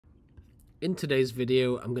In today's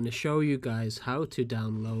video, I'm going to show you guys how to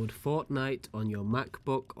download Fortnite on your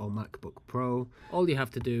MacBook or MacBook Pro. All you have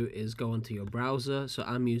to do is go onto your browser, so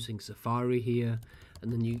I'm using Safari here,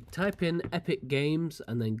 and then you type in Epic Games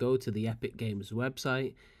and then go to the Epic Games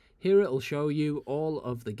website. Here it'll show you all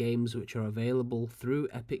of the games which are available through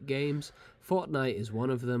Epic Games. Fortnite is one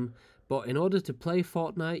of them, but in order to play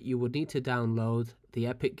Fortnite, you would need to download the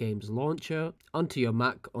Epic Games launcher onto your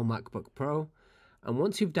Mac or MacBook Pro. And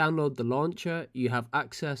once you've downloaded the launcher, you have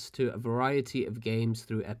access to a variety of games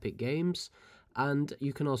through Epic Games, and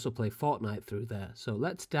you can also play Fortnite through there. So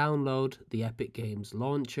let's download the Epic Games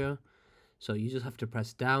launcher. So you just have to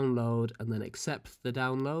press download and then accept the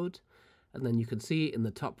download. And then you can see in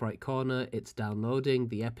the top right corner, it's downloading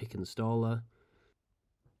the Epic installer.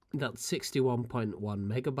 That's 61.1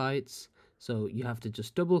 megabytes. So you have to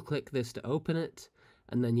just double click this to open it.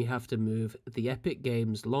 And then you have to move the Epic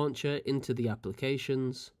Games launcher into the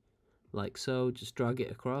applications, like so. Just drag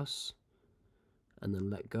it across, and then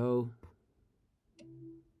let go.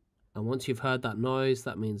 And once you've heard that noise,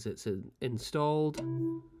 that means it's installed.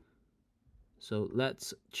 So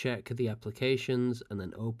let's check the applications and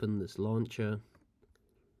then open this launcher.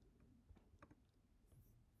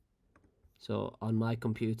 So on my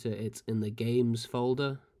computer, it's in the Games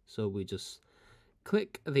folder. So we just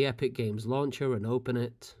click the Epic Games launcher and open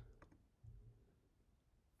it.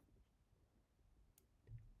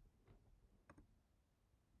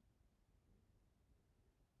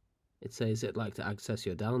 It says it'd like to access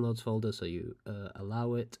your downloads folder, so you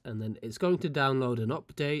allow it, and then it's going to download an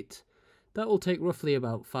update. That will take roughly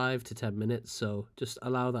about 5 to 10 minutes, so just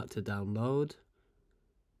allow that to download.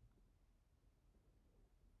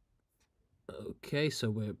 Okay, so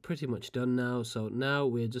we're pretty much done now. So now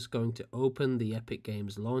we're just going to open the Epic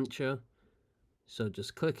Games launcher. So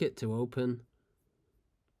just click it to open.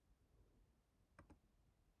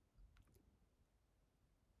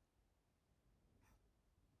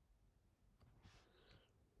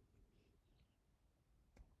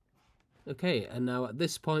 Okay, and now at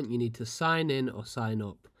this point you need to sign in or sign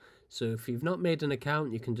up. So if you've not made an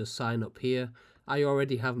account, you can just sign up here. I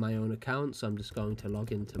already have my own account, so I'm just going to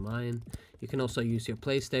log into mine. You can also use your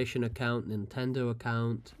PlayStation account, Nintendo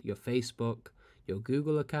account, your Facebook, your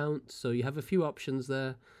Google account. So you have a few options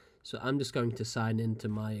there. So I'm just going to sign into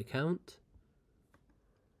my account.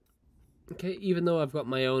 Okay, even though I've got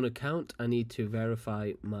my own account, I need to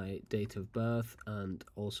verify my date of birth and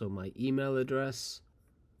also my email address.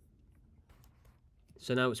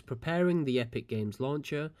 So now it's preparing the Epic Games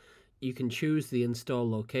launcher. You can choose the install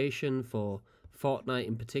location for Fortnite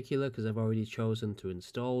in particular, because I've already chosen to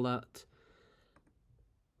install that.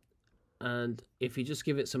 And if you just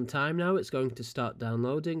give it some time now, it's going to start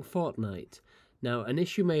downloading Fortnite. Now, an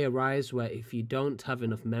issue may arise where if you don't have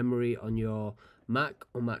enough memory on your Mac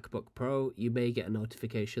or MacBook Pro, you may get a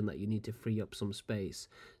notification that you need to free up some space.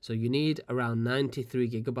 So you need around 93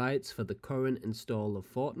 gigabytes for the current install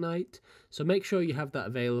of Fortnite. So make sure you have that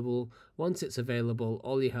available. Once it's available,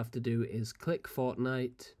 all you have to do is click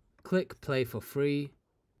Fortnite, click play for free,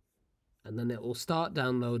 and then it will start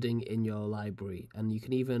downloading in your library. And you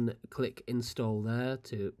can even click install there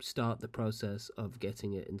to start the process of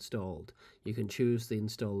getting it installed. You can choose the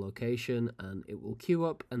install location and it will queue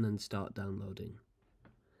up and then start downloading.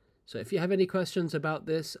 So if you have any questions about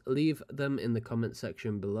this, leave them in the comment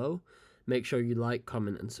section below. Make sure you like,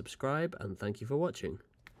 comment and subscribe, and thank you for watching.